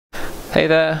Hey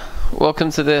there,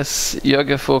 welcome to this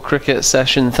Yoga for Cricket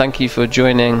session. Thank you for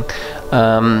joining.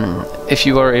 If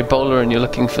you are a bowler and you're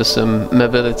looking for some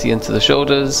mobility into the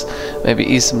shoulders, maybe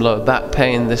ease some lower back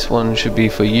pain, this one should be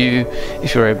for you.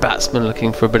 If you're a batsman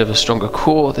looking for a bit of a stronger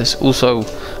core, this also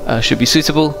should be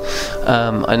suitable.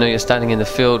 I know you're standing in the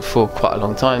field for quite a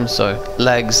long time, so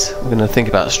legs, we're going to think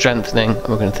about strengthening,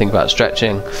 we're going to think about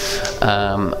stretching,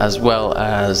 as well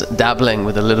as dabbling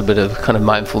with a little bit of kind of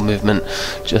mindful movement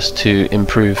just to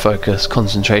improve focus,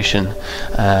 concentration,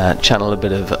 channel a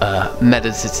bit of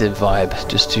meditative vibe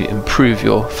just to improve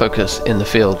your focus in the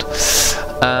field.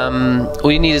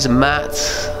 All you need is a mat.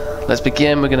 Let's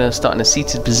begin. We're going to start in a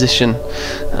seated position.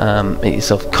 Make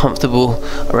yourself comfortable.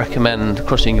 I recommend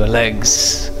crossing your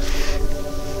legs.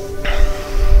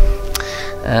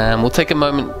 And we'll take a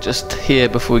moment just here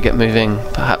before we get moving,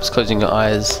 perhaps closing your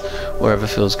eyes wherever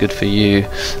feels good for you,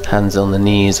 hands on the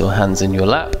knees or hands in your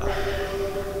lap.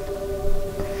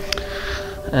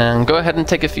 And go ahead and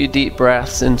take a few deep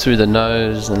breaths in through the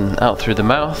nose and out through the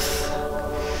mouth.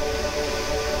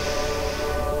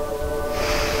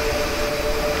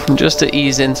 And just to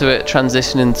ease into it,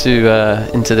 transition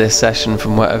into this session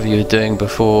from whatever you were doing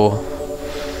before.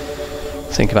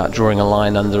 Think about drawing a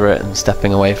line under it and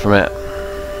stepping away from it.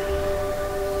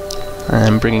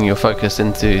 And bringing your focus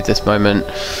into this moment.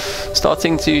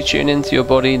 Starting to tune into your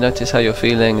body, notice how you're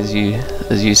feeling as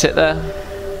you sit there.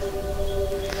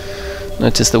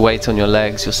 Notice the weight on your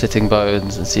legs, your sitting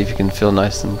bones, and see if you can feel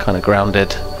nice and kind of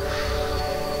grounded.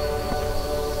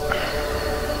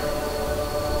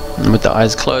 And with the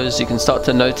eyes closed, you can start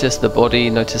to notice the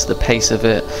body, notice the pace of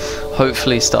it.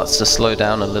 Hopefully starts to slow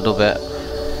down a little bit.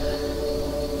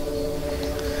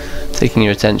 Taking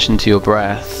your attention to your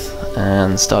breath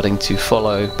and starting to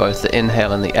follow both the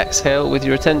inhale and the exhale with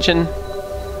your attention.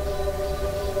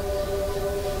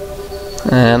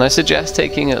 And I suggest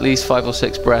taking at least 5 or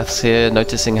 6 breaths here,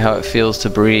 noticing how it feels to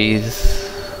breathe.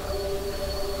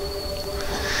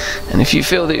 And if you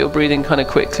feel that you're breathing kind of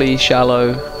quickly,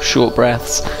 shallow, short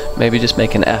breaths, maybe just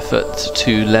make an effort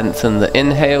to lengthen the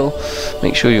inhale.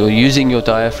 Make sure you're using your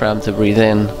diaphragm to breathe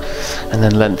in, and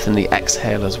then lengthen the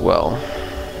exhale as well.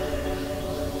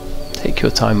 Take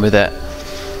your time with it.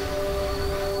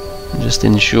 And just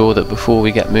ensure that before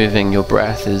we get moving, your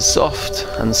breath is soft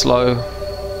and slow,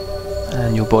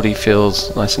 and your body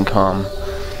feels nice and calm.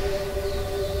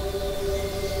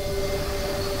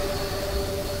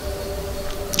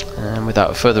 And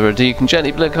without further ado, you can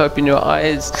gently blink open your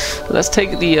eyes. Let's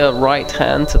take the right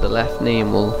hand to the left knee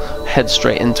and we'll head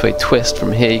straight into a twist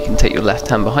from here. You can take your left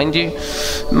hand behind you.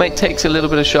 It might take a little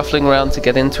bit of shuffling around to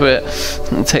get into it.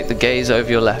 And take the gaze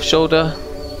over your left shoulder.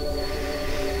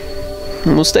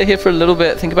 And we'll stay here for a little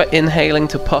bit. Think about inhaling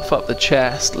to puff up the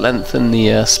chest, lengthen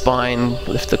the spine,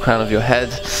 lift the crown of your head,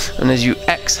 and as you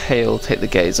exhale, take the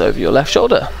gaze over your left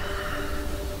shoulder.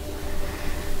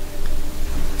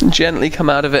 Gently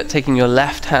come out of it, taking your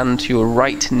left hand to your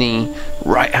right knee,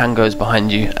 right hand goes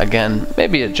behind you. Again,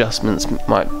 maybe adjustments,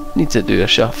 might need to do a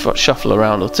shuffle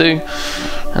around or two,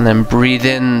 and then breathe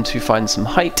in to find some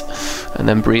height, and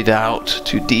then breathe out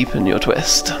to deepen your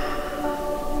twist.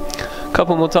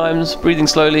 Couple more times, breathing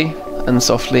slowly and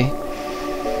softly.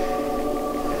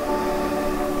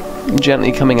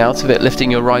 Gently coming out of it,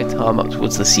 lifting your right arm up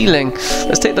towards the ceiling.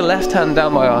 Let's take the left hand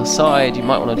down by our side. You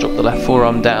might want to drop the left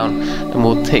forearm down, and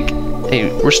we'll take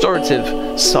a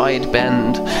restorative side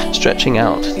bend, stretching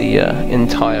out the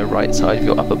entire right side of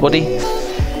your upper body.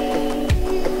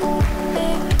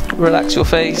 Relax your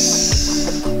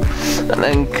face, and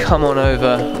then come on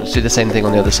over. Let's do the same thing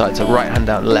on the other side. So right hand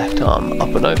down, left arm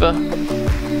up and over.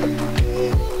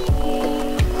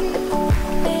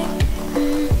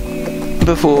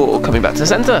 Before coming back to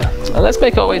center. And let's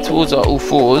make our way towards our all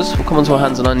fours. We'll come onto our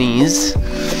hands on our knees.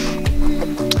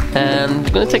 And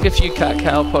we're going to take a few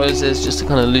cat-cow poses just to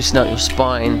kind of loosen out your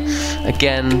spine.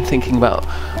 Again, thinking about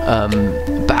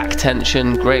back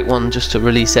tension, great one just to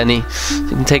release any. You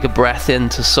can take a breath in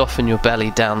to soften your belly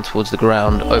down towards the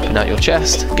ground, open out your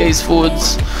chest, gaze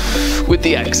forwards. With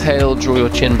the exhale, draw your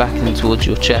chin back in towards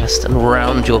your chest and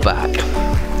round your back.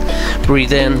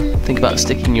 Breathe in, think about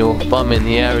sticking your bum in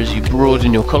the air as you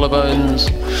broaden your collarbones,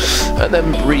 and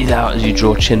then breathe out as you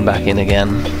draw chin back in again.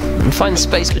 And find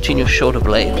space between your shoulder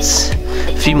blades.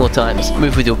 A few more times,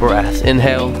 move with your breath.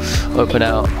 Inhale, open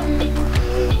out.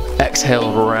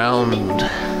 Exhale, round.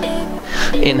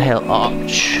 Inhale,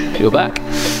 arch your back,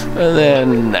 and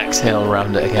then exhale,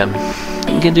 round it again.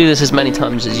 You can do this as many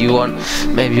times as you want.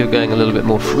 Maybe you're going a little bit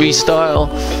more freestyle,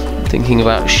 thinking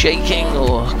about shaking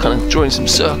or kind of drawing some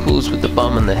circles with the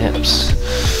bum and the hips.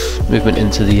 Movement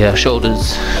into the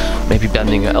shoulders, maybe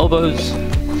bending your elbows.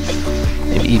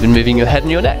 maybe even moving your head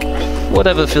and your neck,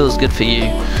 whatever feels good for you.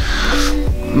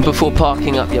 Before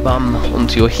parking up your bum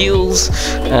onto your heels,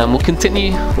 we'll we're going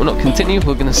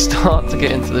to start to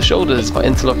get into the shoulders by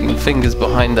interlocking fingers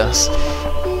behind us.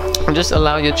 And just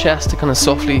allow your chest to kind of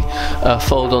softly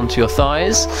fold onto your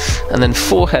thighs, and then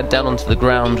forehead down onto the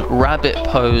ground, rabbit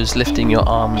pose, lifting your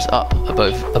arms up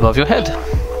above your head.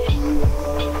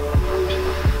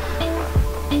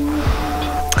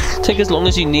 Take as long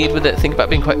as you need with it. Think about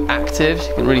being quite active.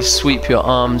 You can really sweep your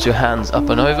arms, your hands up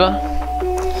and over.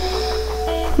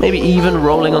 Maybe even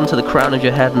rolling onto the crown of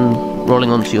your head and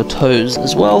rolling onto your toes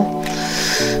as well.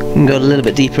 You can go a little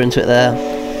bit deeper into it there.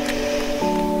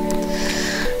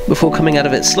 Before coming out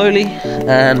of it slowly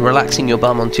and relaxing your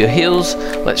bum onto your heels,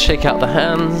 let's shake out the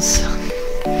hands.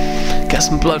 Get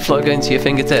some blood flow going to your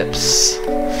fingertips.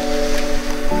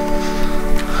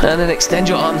 And then extend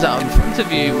your arms out in front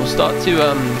of you. We'll start to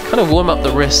kind of warm up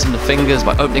the wrists and the fingers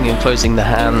by opening and closing the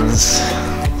hands.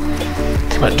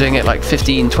 Think about doing it like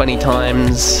 15-20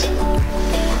 times.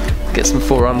 Get some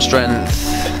forearm strength.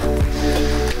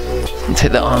 And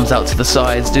take the arms out to the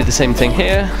sides. Do the same thing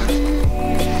here.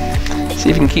 See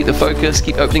if you can keep the focus.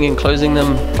 Keep opening and closing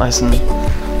them nice and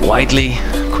widely,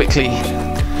 quickly.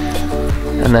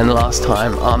 And then last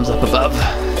time, arms up above.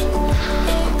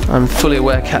 I'm fully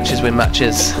aware catches win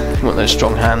matches. You want those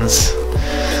strong hands.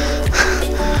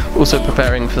 Also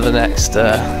preparing for the next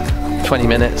 20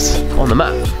 minutes on the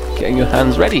mat. Getting your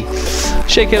hands ready.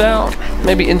 Shake it out.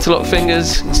 Maybe interlock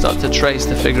fingers and start to trace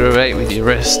the figure of 8 with your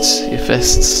wrists, your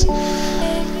fists.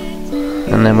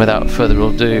 And then without further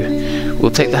ado,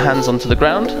 we'll take the hands onto the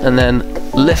ground and then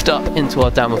lift up into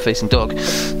our downward facing dog.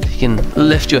 You can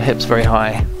lift your hips very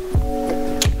high.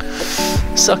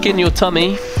 Suck in your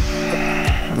tummy.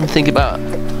 And think about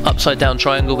upside down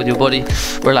triangle with your body.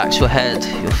 Relax your head,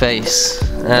 your face,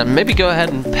 and maybe go ahead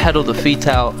and pedal the feet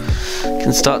out. You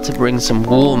can start to bring some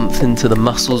warmth into the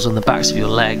muscles on the backs of your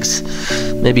legs.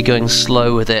 Maybe going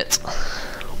slow with it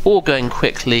or going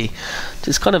quickly.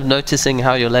 Just kind of noticing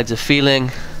how your legs are feeling.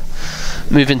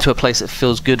 Move into a place that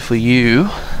feels good for you.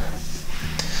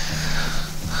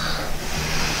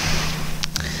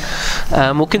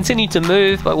 We'll continue to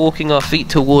move by walking our feet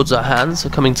towards our hands, so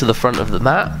coming to the front of the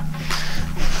mat.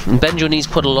 And bend your knees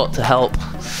quite a lot to help.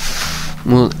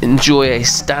 We'll enjoy a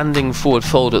standing forward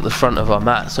fold at the front of our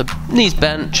mat. So knees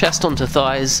bent, chest onto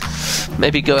thighs.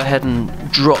 Maybe go ahead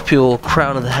and drop your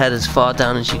crown of the head as far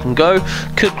down as you can go.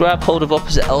 Could grab hold of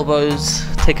opposite elbows,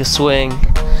 take a swing.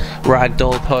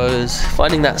 Ragdoll pose,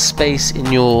 finding that space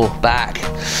in your back,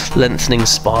 lengthening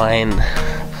spine.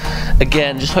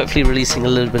 Again, just hopefully releasing a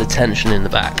little bit of tension in the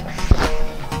back.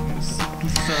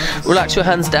 Relax your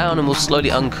hands down and we'll slowly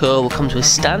uncurl. We'll come to a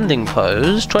standing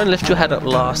pose. Try and lift your head up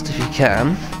last if you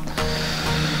can.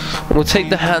 And we'll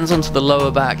take the hands onto the lower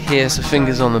back here, so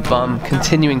fingers on the bum,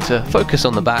 continuing to focus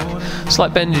on the back.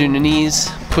 Slight bend in your knees,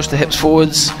 push the hips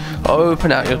forwards,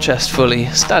 open out your chest fully,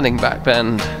 standing back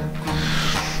bend.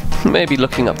 Maybe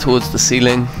looking up towards the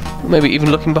ceiling, maybe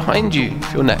even looking behind you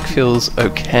if your neck feels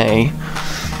okay.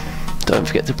 Don't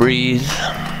forget to breathe.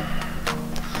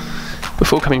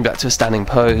 Before coming back to a standing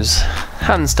pose,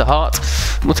 hands to heart.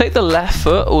 We'll take the left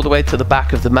foot all the way to the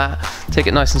back of the mat. Take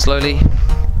it nice and slowly.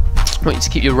 I want you to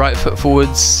keep your right foot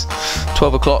forwards,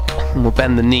 12 o'clock, and we'll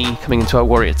bend the knee coming into our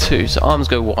warrior 2. So arms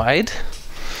go wide.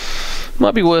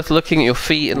 Might be worth looking at your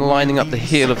feet and lining up the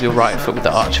heel of your right foot with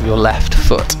the arch of your left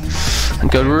foot. And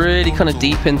go really kind of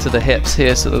deep into the hips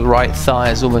here so the right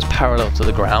thigh is almost parallel to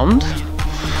the ground.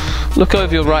 Look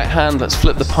over your right hand, let's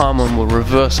flip the palm and we'll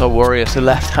reverse our warrior. So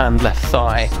left hand, left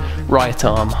thigh, right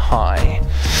arm high.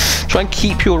 Try and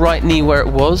keep your right knee where it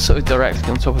was, so directly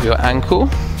on top of your ankle.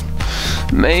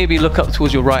 Maybe look up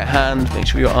towards your right hand, make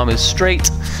sure your arm is straight,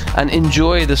 and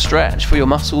enjoy the stretch for your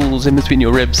muscles in between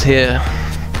your ribs here.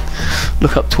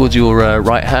 Look up towards your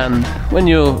right hand. When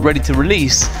you're ready to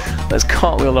release, let's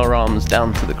cartwheel our arms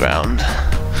down to the ground.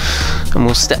 And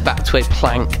we'll step back to a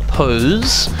plank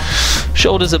pose.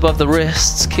 Shoulders above the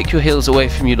wrists, kick your heels away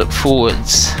from you, look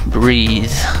forwards,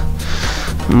 breathe.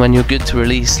 And when you're good to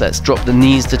release, let's drop the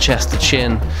knees to chest to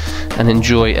chin and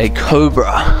enjoy a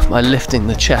cobra by lifting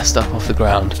the chest up off the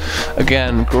ground.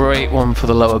 Again, great one for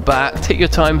the lower back. Take your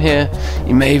time here.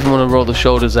 You may even want to roll the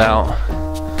shoulders out.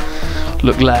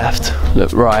 Look left,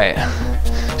 look right.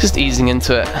 Just easing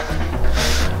into it.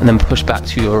 And then push back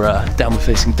to your downward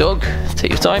facing dog.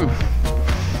 Take your time.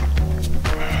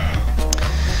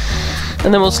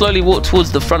 And then we'll slowly walk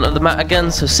towards the front of the mat again,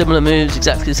 so similar moves,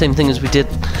 exactly the same thing as we did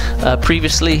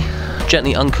previously.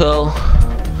 Gently uncurl,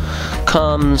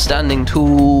 come, standing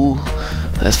tall,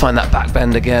 Let's find that back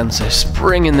bend again. So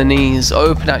spring in the knees,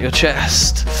 open out your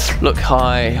chest, look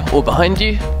high or behind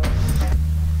you,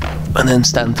 and then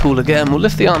stand tall again. We'll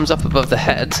lift the arms up above the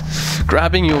head,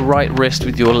 grabbing your right wrist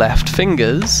with your left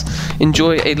fingers.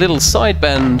 Enjoy a little side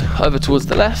bend over towards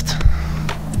the left.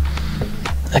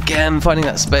 Again, finding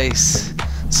that space,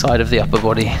 side of the upper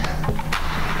body,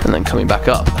 and then coming back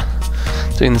up.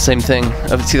 Doing the same thing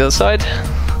over to the other side.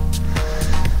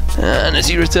 And as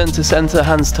you return to center,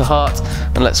 hands to heart,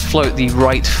 and let's float the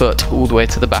right foot all the way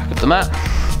to the back of the mat.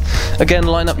 Again,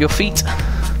 line up your feet.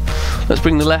 Let's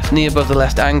bring the left knee above the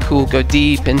left ankle, go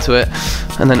deep into it,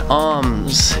 and then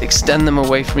arms, extend them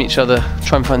away from each other.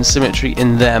 Try and find symmetry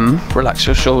in them. Relax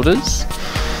your shoulders.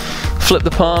 Flip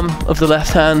the palm of the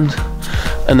left hand,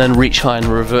 and then reach high and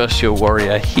reverse your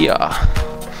warrior here.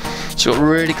 So you've got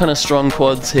really kind of strong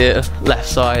quads here, left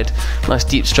side, nice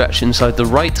deep stretch inside the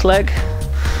right leg.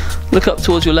 Look up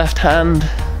towards your left hand,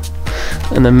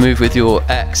 and then move with your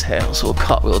exhale, so we'll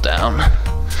cartwheel down,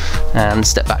 and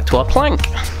step back to our plank.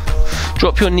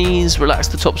 Drop your knees, relax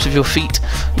the tops of your feet,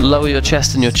 lower your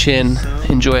chest and your chin,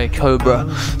 enjoy a cobra.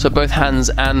 So both hands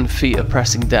and feet are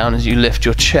pressing down as you lift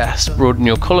your chest, broaden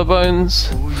your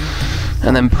collarbones,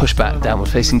 and then push back, downward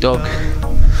facing dog.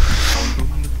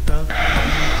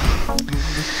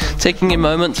 Taking a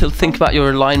moment to think about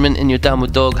your alignment in your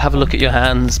downward dog, have a look at your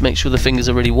hands, make sure the fingers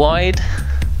are really wide.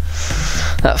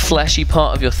 That fleshy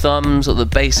part of your thumbs, or the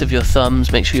base of your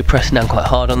thumbs, make sure you're pressing down quite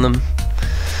hard on them.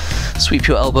 Sweep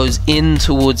your elbows in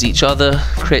towards each other,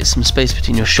 create some space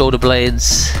between your shoulder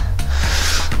blades,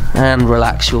 and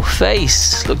relax your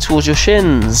face, look towards your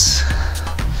shins.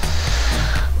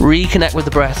 Reconnect with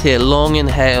the breath here, long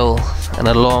inhale and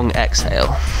a long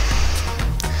exhale.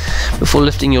 Before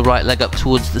lifting your right leg up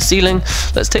towards the ceiling,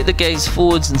 let's take the gaze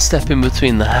forwards and step in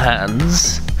between the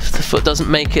hands. If the foot doesn't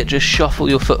make it, just shuffle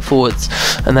your foot forwards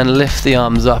and then lift the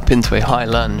arms up into a high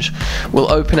lunge.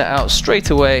 We'll open it out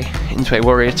straight away into a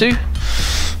warrior two.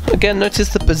 Again, notice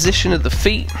the position of the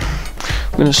feet.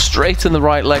 We're going to straighten the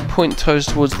right leg, point toes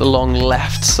towards the long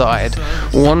left side.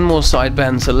 One more side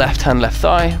bend, so left hand, left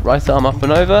thigh, right arm up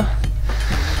and over.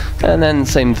 And then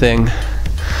same thing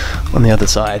on the other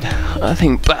side. I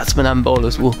think batsmen and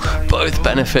bowlers will both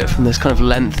benefit from this kind of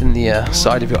length in the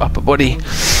side of your upper body.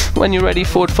 When you're ready,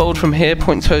 forward fold from here,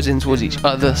 point toes in towards each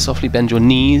other, softly bend your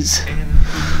knees.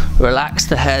 Relax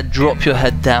the head, drop your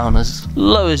head down as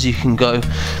low as you can go.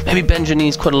 Maybe bend your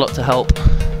knees quite a lot to help.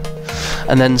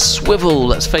 And then swivel,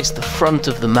 let's face the front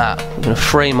of the mat. We're going to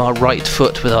frame our right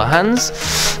foot with our hands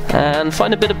and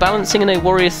find a bit of balancing in a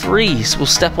warrior three. So we'll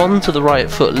step onto the right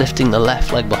foot, lifting the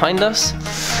left leg behind us.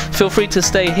 Feel free to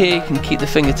stay here, you can keep the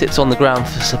fingertips on the ground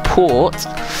for support,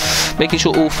 making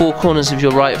sure all four corners of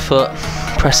your right foot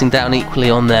pressing down equally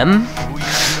on them.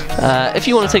 If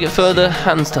you want to take it further,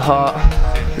 hands to heart,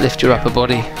 lift your upper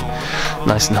body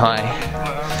nice and high,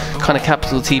 kind of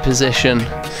capital T position.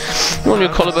 You want your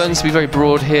collarbones to be very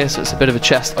broad here, so it's a bit of a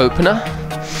chest opener.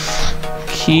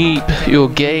 Keep your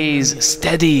gaze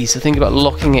steady, so think about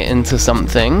locking it into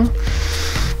something.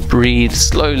 Breathe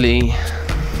slowly.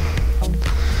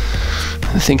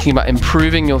 Thinking about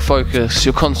improving your focus,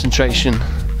 your concentration,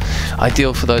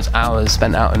 ideal for those hours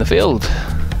spent out in the field.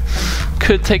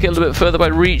 Could take it a little bit further by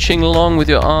reaching long with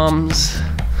your arms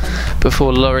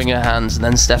before lowering your hands and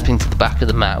then stepping to the back of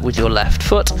the mat with your left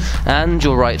foot and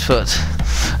your right foot,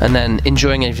 and then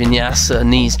enjoying a vinyasa,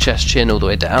 knees, chest, chin all the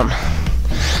way down.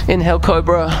 Inhale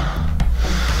cobra,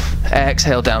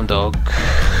 exhale down dog.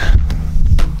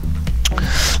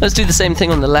 Let's do the same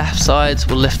thing on the left side. So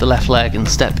we'll lift the left leg and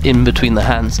step in between the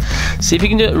hands. See if you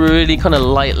can do it really kind of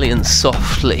lightly and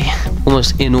softly,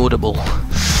 almost inaudible.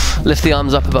 Lift the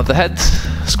arms up above the head,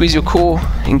 squeeze your core,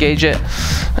 engage it,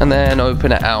 and then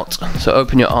open it out. So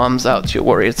open your arms out to your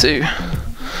warrior two,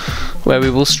 where we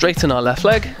will straighten our left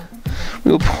leg.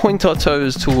 We will point our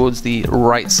toes towards the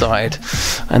right side,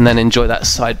 and then enjoy that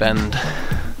side bend.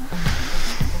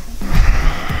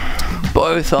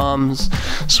 Both arms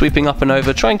sweeping up and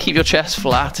over. Try and keep your chest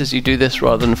flat as you do this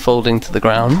rather than folding to the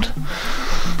ground.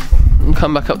 And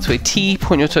come back up to a T,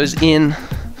 point your toes in,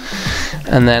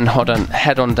 and then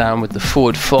head on down with the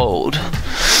forward fold.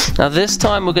 Now this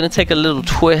time we're going to take a little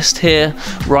twist here.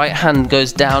 Right hand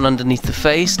goes down underneath the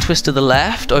face, twist to the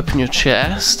left, open your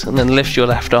chest, and then lift your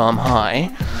left arm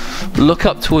high. Look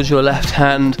up towards your left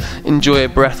hand, enjoy a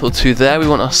breath or two there. We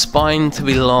want our spine to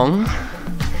be long.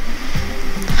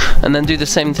 And then do the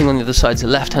same thing on the other side, so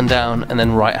left hand down and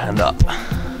then right hand up.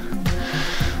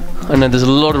 I know there's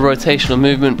a lot of rotational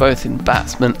movement both in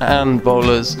batsmen and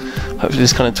bowlers. Hopefully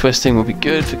this kind of twisting will be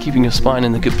good for keeping your spine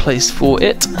in a good place for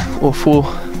it, or for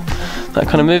that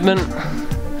kind of movement.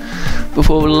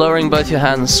 before lowering both your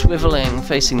hands, swiveling,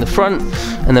 facing the front,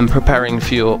 and then preparing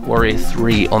for your warrior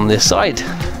 3 on this side.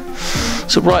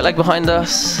 So right leg behind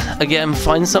us. Again,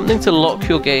 find something to lock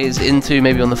your gaze into,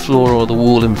 maybe on the floor or the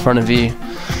wall in front of you.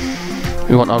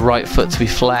 We want our right foot to be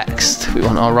flexed. We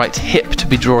want our right hip to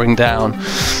be drawing down.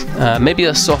 Maybe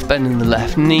a soft bend in the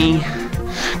left knee.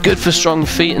 Good for strong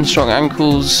feet and strong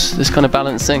ankles, this kind of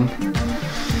balancing.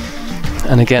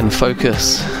 And again,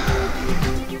 focus.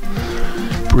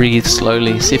 Breathe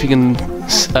slowly. See if you can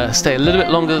stay a little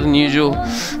bit longer than usual.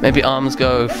 Maybe arms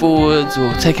go forwards,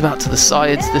 or take them out to the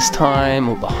sides this time,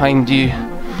 or behind you.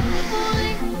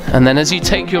 And then as you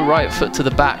take your right foot to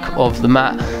the back of the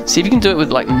mat, see if you can do it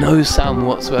with like no sound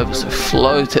whatsoever. So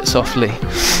float it softly,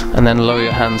 and then lower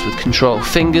your hands with control.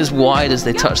 Fingers wide as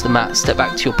they touch the mat. Step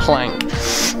back to your plank.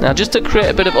 Now, just to create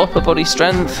a bit of upper body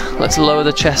strength, let's lower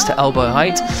the chest to elbow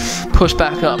height. Push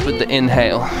back up with the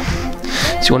inhale.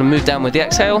 So you want to move down with the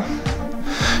exhale,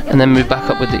 and then move back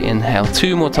up with the inhale.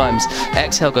 2 more times.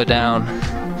 Exhale, go down.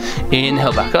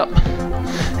 Inhale, back up.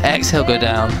 Exhale, go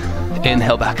down.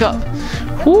 Inhale, back up.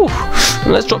 Whew.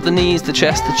 And let's drop the knees, the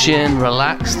chest, the chin.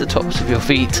 Relax the tops of your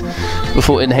feet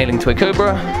before inhaling to a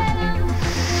cobra.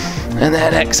 And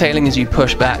then exhaling as you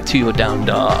push back to your down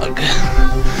dog.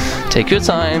 Take your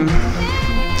time.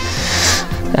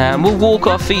 And we'll walk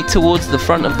our feet towards the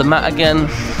front of the mat again.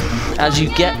 As you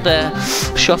get there,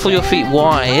 shuffle your feet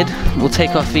wide. We'll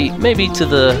take our feet maybe to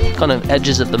the kind of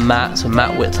edges of the mat, so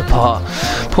mat width apart.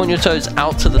 Point your toes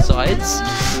out to the sides.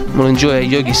 We'll enjoy a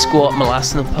yogi squat,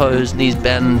 malasana pose, knees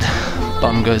bend,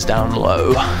 bum goes down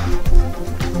low.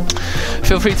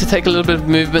 Feel free to take a little bit of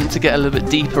movement to get a little bit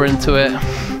deeper into it.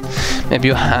 Maybe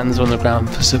your hands on the ground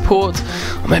for support,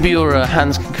 or maybe your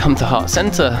hands can come to heart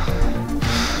center.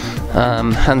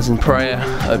 Hands in prayer,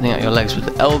 opening out your legs with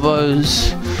the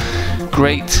elbows.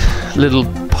 Great little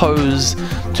pose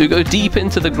to go deep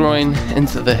into the groin,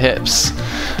 into the hips.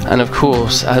 And of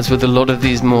course, as with a lot of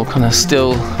these more kind of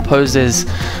still poses,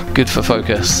 good for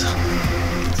focus.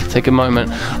 So take a moment,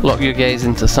 lock your gaze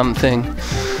into something,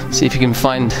 see if you can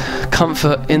find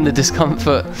comfort in the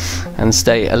discomfort, and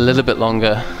stay a little bit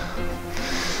longer.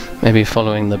 Maybe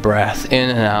following the breath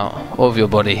in and out of your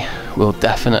body will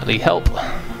definitely help.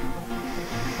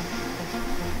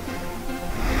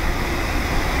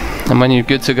 And when you're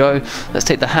good to go, let's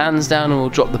take the hands down and we'll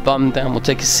drop the bum down. We'll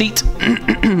take a seat.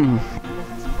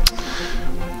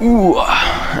 Ooh.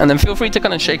 And then feel free to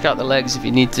kind of shake out the legs if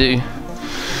you need to.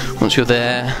 Once you're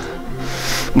there,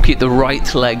 we'll keep the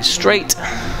right leg straight.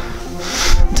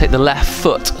 Take the left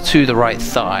foot to the right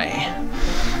thigh.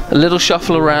 A little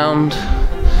shuffle around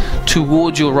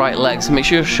towards your right leg. So make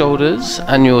sure your shoulders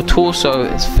and your torso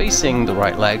is facing the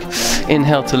right leg.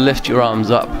 Inhale to lift your arms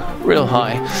up real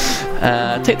high.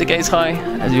 Take the gaze high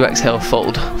as you exhale,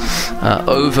 fold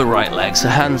over right leg. So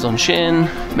hands on shin,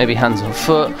 maybe hands on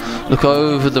foot. Look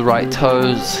over the right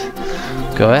toes.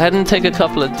 Go ahead and take a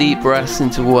couple of deep breaths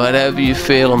into whatever you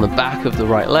feel on the back of the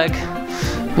right leg.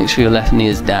 Make sure your left knee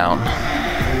is down.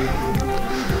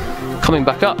 Coming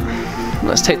back up,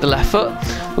 let's take the left foot.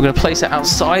 We're going to place it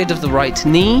outside of the right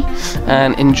knee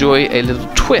and enjoy a little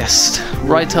twist.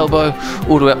 Right elbow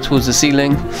all the way up towards the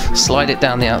ceiling. Slide it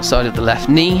down the outside of the left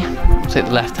knee. Take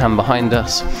the left hand behind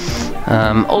us.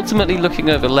 Ultimately looking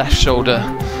over left shoulder,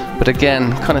 but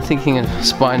again, kind of thinking of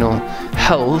spinal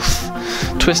health.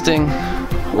 Twisting,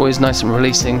 always nice and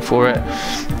releasing for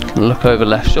it. Look over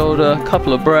left shoulder, a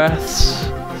couple of breaths.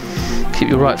 Keep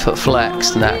your right foot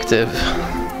flexed and active.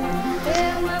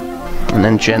 And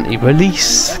then gently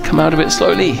release, come out of it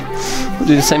slowly. We'll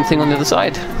do the same thing on the other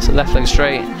side. So left leg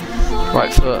straight,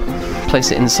 right foot,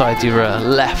 place it inside your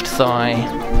left thigh.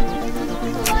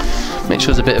 Make sure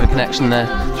there's a bit of a connection there.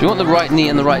 So you want the right knee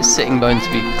and the right sitting bone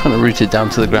to be kind of rooted down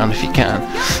to the ground if you can.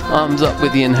 Arms up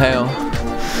with the inhale.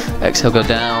 Exhale, go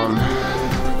down.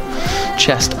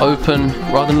 Chest open.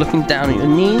 Rather than looking down at your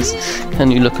knees, can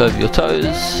you look over your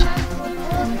toes?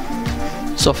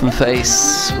 Soften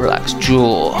face, relax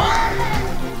jaw.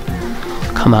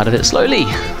 Come out of it slowly.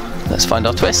 Let's find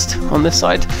our twist on this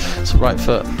side. So right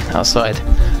foot outside,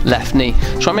 left knee.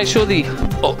 Try and make sure the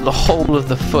whole of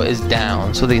the foot is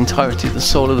down. So the entirety of the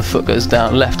sole of the foot goes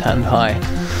down. Left hand high.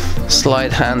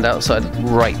 Slide hand outside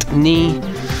right knee.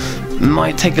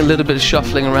 Might take a little bit of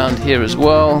shuffling around here as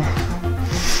well.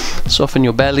 Soften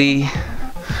your belly.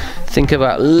 Think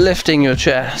about lifting your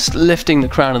chest, lifting the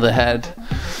crown of the head.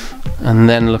 And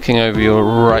then looking over your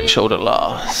right shoulder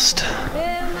last.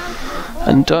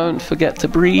 And don't forget to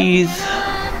breathe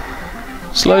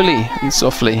slowly and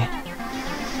softly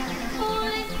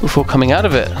before coming out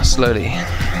of it slowly.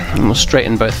 And we'll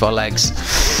straighten both of our legs.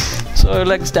 So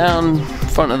legs down,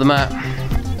 front of the mat.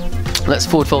 Let's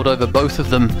forward fold over both of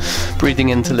them, breathing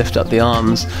in to lift up the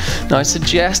arms. Now I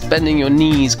suggest bending your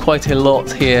knees quite a lot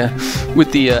here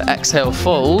with the exhale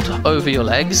fold over your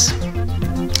legs.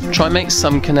 Try and make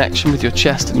some connection with your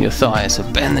chest and your thighs, so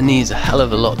bend the knees a hell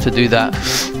of a lot to do that.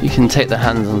 You can take the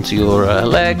hands onto your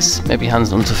legs, maybe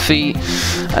hands onto feet,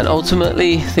 and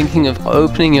ultimately thinking of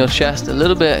opening your chest a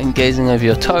little bit and gazing over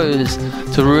your toes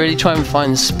to really try and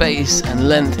find space and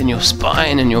length in your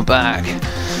spine and your back.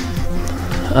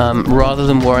 Rather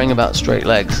than worrying about straight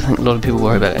legs. I think a lot of people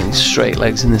worry about getting straight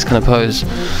legs in this kind of pose.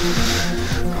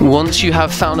 Once you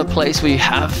have found a place where you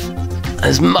have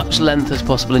as much length as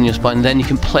possible in your spine, then you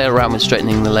can play around with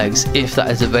straightening the legs if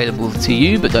that is available to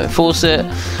you, but don't force it.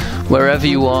 Wherever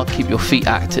you are, keep your feet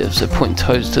active, so point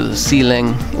toes to the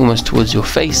ceiling, almost towards your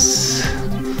face,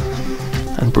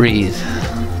 and breathe.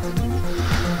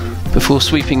 Before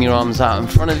sweeping your arms out in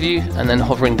front of you and then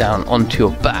hovering down onto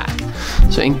your back.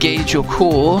 So engage your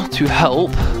core to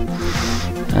help,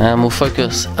 and we'll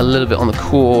focus a little bit on the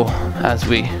core as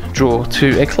we draw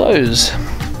to a close.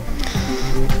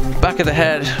 Back of the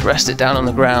head, rest it down on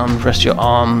the ground, rest your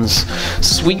arms,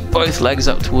 sweep both legs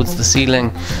up towards the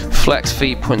ceiling, flex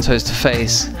feet, point toes to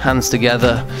face, hands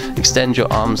together, extend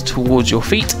your arms towards your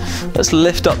feet. Let's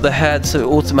lift up the head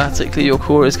so automatically your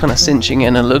core is kind of cinching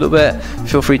in a little bit.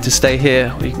 Feel free to stay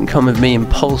here, or you can come with me and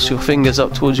pulse your fingers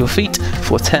up towards your feet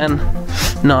for 10,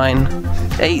 9,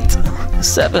 8,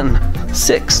 7,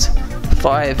 6,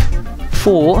 5,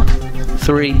 4,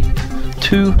 3,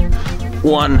 2,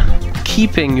 1.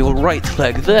 Keeping your right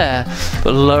leg there,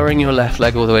 but lowering your left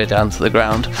leg all the way down to the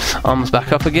ground. Arms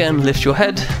back up again, lift your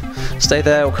head, stay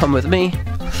there or come with me.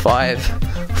 5,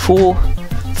 4,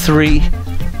 3,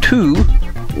 2,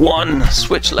 1.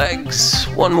 Switch legs,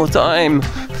 one more time.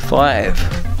 5,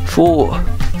 4,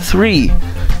 3,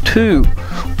 2,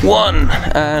 1.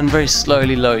 And very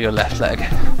slowly lower your left leg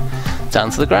down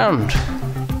to the ground.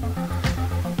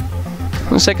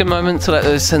 Let's take a moment to let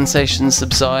those sensations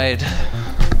subside.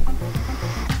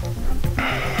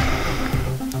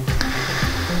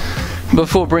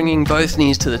 Before bringing both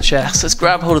knees to the chest, let's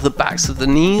grab hold of the backs of the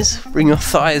knees, bring your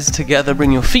thighs together,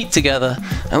 bring your feet together,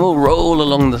 and we'll roll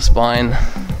along the spine.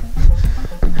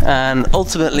 And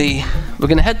ultimately, we're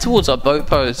going to head towards our boat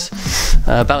pose,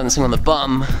 balancing on the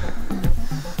bum.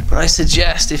 But I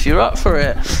suggest, if you're up for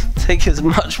it, take as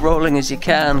much rolling as you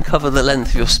can, cover the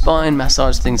length of your spine,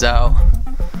 massage things out.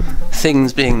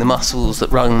 Things being the muscles that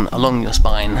run along your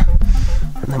spine.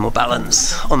 And then we'll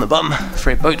balance on the bum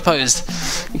for a boat pose.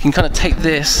 You can kind of take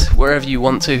this wherever you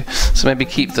want to. So maybe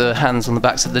keep the hands on the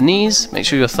backs of the knees. Make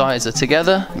sure your thighs are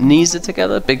together, knees are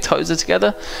together, big toes are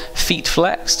together, feet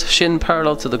flexed, shin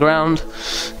parallel to the ground.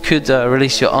 Could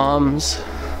release your arms,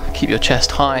 keep your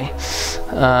chest high.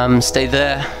 Stay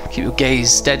there, keep your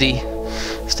gaze steady.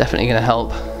 It's definitely going to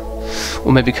help.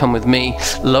 Or maybe come with me,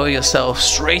 lower yourself,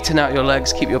 straighten out your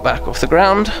legs, keep your back off the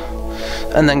ground,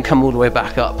 and then come all the way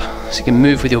back up. So you can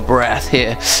move with your breath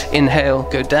here. Inhale,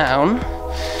 go down.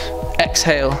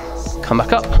 Exhale, come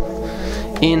back up.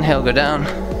 Inhale, go down.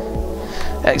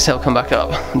 Exhale, come back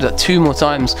up. Do that 2 more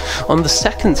times. On the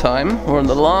second time, or on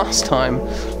the last time,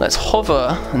 let's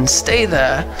hover and stay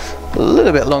there a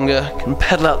little bit longer. You can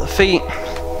pedal out the feet.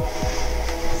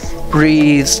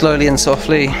 Breathe slowly and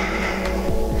softly.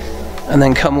 And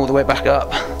then come all the way back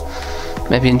up.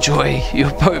 Maybe enjoy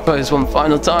your boat pose one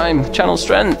final time. Channel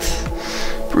strength.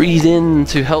 Breathe in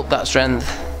to help that strength.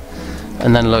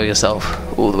 And then lower yourself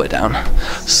all the way down.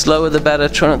 Slower the better.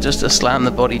 Try not just to slam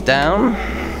the body down.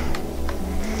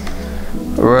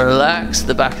 Relax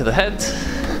the back of the head.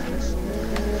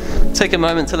 Take a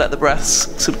moment to let the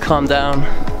breaths sort of calm down.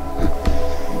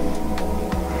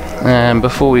 And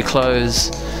before we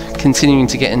close, continuing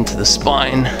to get into the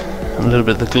spine. A little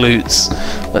bit of the glutes.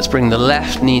 Let's bring the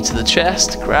left knee to the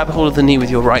chest, grab hold of the knee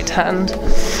with your right hand,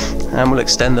 and we'll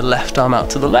extend the left arm out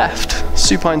to the left.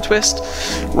 Supine twist,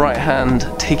 right hand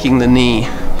taking the knee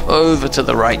over to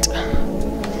the right.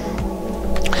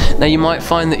 Now you might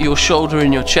find that your shoulder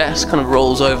in your chest kind of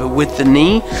rolls over with the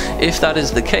knee. If that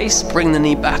is the case, bring the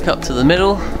knee back up to the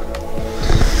middle,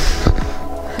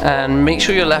 and make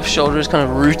sure your left shoulder is kind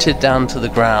of rooted down to the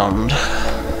ground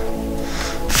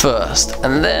first,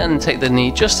 and then take the knee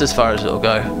just as far as it'll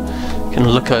go. You can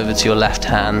look over to your left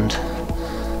hand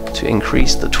to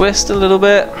increase the twist a little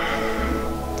bit.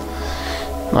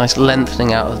 Nice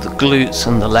lengthening out of the glutes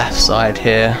on the left side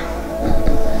here.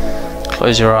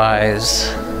 Close your eyes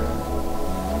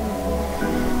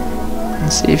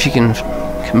and see if you can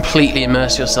completely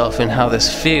immerse yourself in how this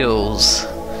feels,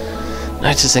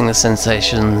 noticing the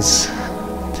sensations,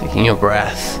 taking your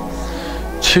breath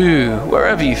to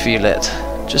wherever you feel it,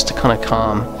 just to kind of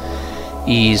calm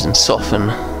ease and soften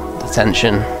the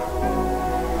tension.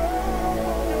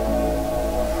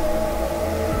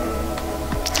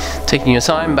 Taking your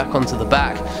time, back onto the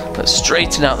back. Let's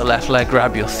straighten out the left leg,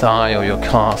 grab your thigh or your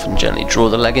calf and gently draw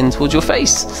the leg in towards your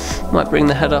face. Might bring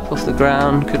the head up off the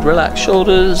ground, could relax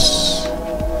shoulders.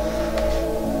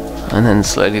 And then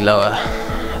slowly lower.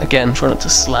 Again, try not to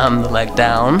slam the leg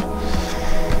down.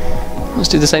 Let's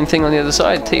do the same thing on the other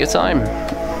side, take your time.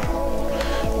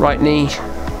 Right knee,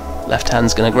 left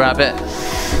hand's gonna grab it.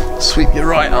 Sweep your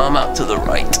right arm out to the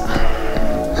right.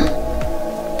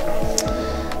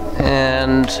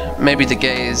 And maybe the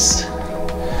gaze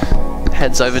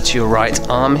heads over to your right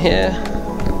arm here.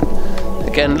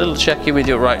 Again, a little checky with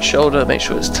your right shoulder, make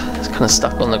sure it's kind of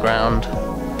stuck on the ground.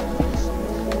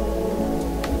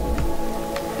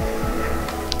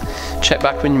 Check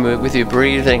back when you with your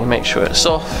breathing, make sure it's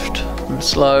soft and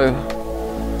slow.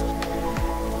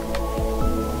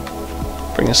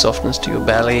 Bring a softness to your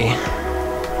belly.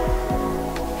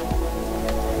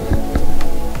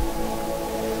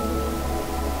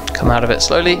 Come out of it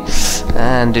slowly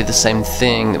and do the same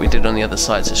thing that we did on the other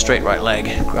side. So straight right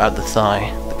leg, grab the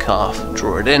thigh, the calf,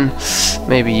 draw it in.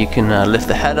 Maybe you can lift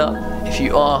the head up. If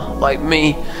you are, like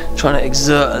me, trying to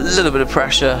exert a little bit of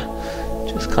pressure,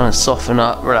 just kind of soften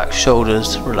up, relax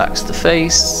shoulders, relax the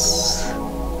face.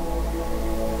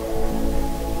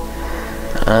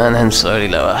 And then slowly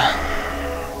lower.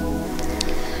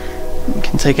 You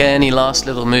can take any last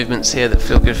little movements here that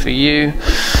feel good for you.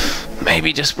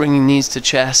 Maybe just bringing knees to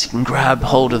chest, you can grab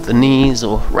hold of the knees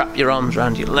or wrap your arms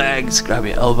around your legs, grab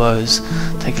your elbows,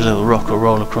 take a little rock or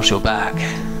roll across your back.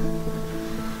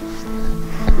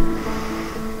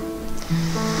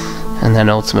 And then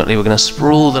ultimately we're going to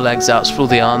sprawl the legs out, sprawl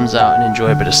the arms out and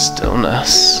enjoy a bit of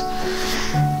stillness.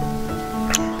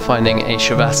 Finding a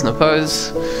Shavasana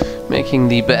pose, making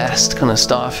the best kind of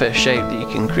starfish shape that you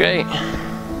can create.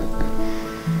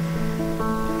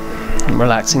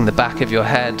 Relaxing the back of your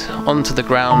head onto the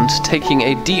ground, taking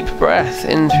a deep breath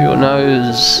into your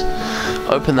nose,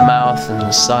 open the mouth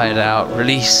and sigh it out,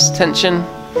 release tension.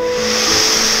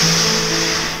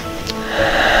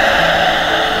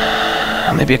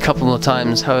 Maybe a couple more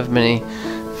times, however many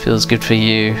feels good for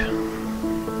you.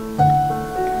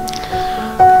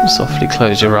 Softly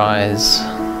close your eyes.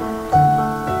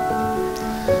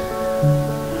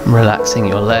 Relaxing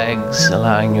your legs,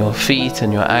 allowing your feet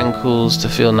and your ankles to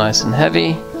feel nice and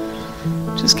heavy.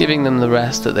 Just giving them the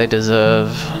rest that they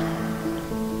deserve.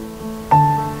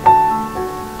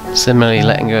 Similarly,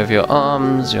 letting go of your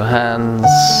arms, your hands,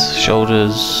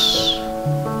 shoulders.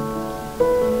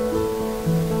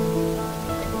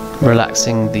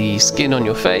 Relaxing the skin on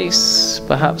your face,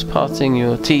 perhaps parting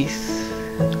your teeth,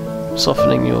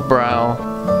 softening your brow.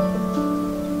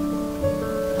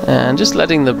 And just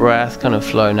letting the breath kind of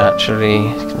flow naturally.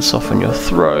 You can soften your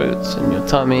throat and your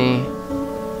tummy.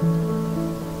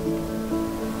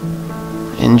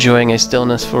 Enjoying a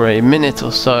stillness for a minute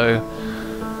or so.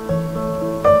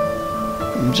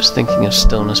 I'm just thinking of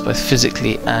stillness both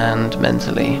physically and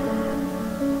mentally.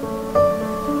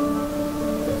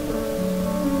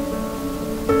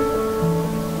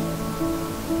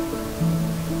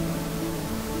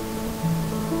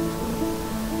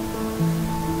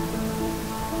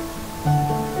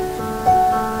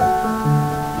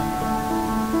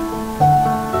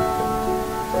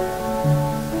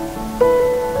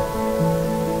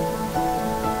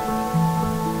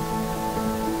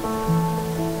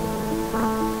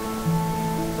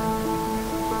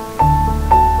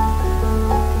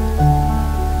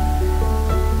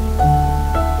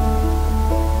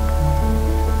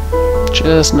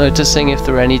 Just noticing if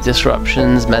there are any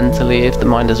disruptions mentally, if the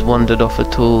mind has wandered off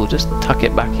at all, just tuck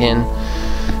it back in.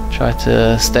 Try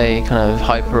to stay kind of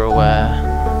hyper aware.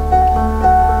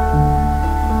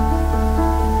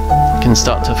 You can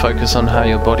start to focus on how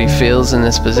your body feels in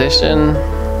this position.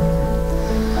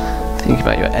 Think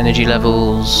about your energy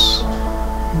levels.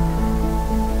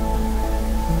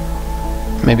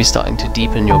 Maybe starting to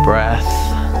deepen your breath.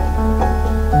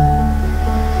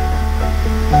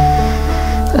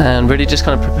 And really just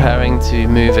kind of preparing to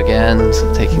move again,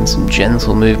 so taking some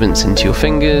gentle movements into your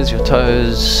fingers, your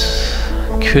toes.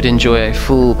 Could enjoy a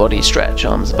full body stretch,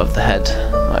 arms above the head,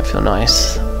 might feel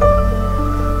nice.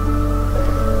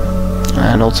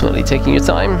 And ultimately taking your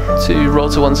time to roll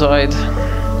to one side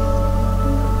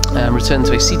and return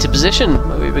to a seated position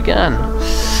where we began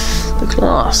the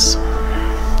class.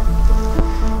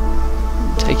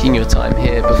 Taking your time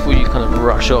here before you kind of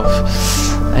rush off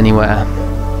anywhere.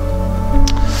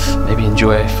 Maybe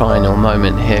enjoy a final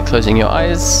moment here, closing your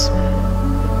eyes.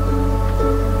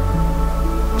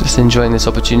 Just enjoying this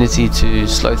opportunity to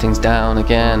slow things down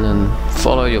again and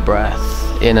follow your breath.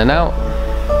 in and out.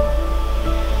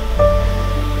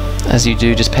 As you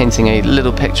do, just painting a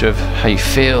little picture of how you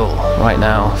feel right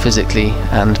now, physically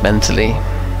and mentally.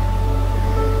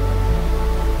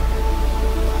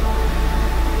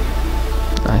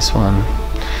 Nice one.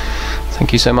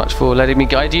 Thank you so much for letting me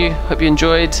guide you. Hope you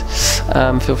enjoyed.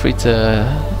 Feel free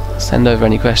to send over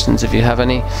any questions if you have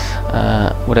any.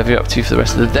 Whatever you're up to for the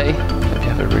rest of the day, hope you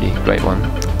have a really great one.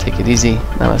 Take it easy.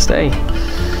 Namaste.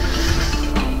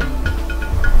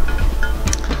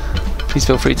 Please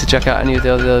feel free to check out any of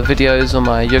the other videos on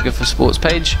my Yoga for Sports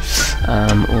page,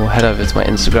 or head over to my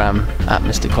Instagram at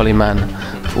Mr. Collyman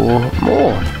for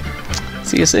more.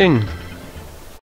 See you soon.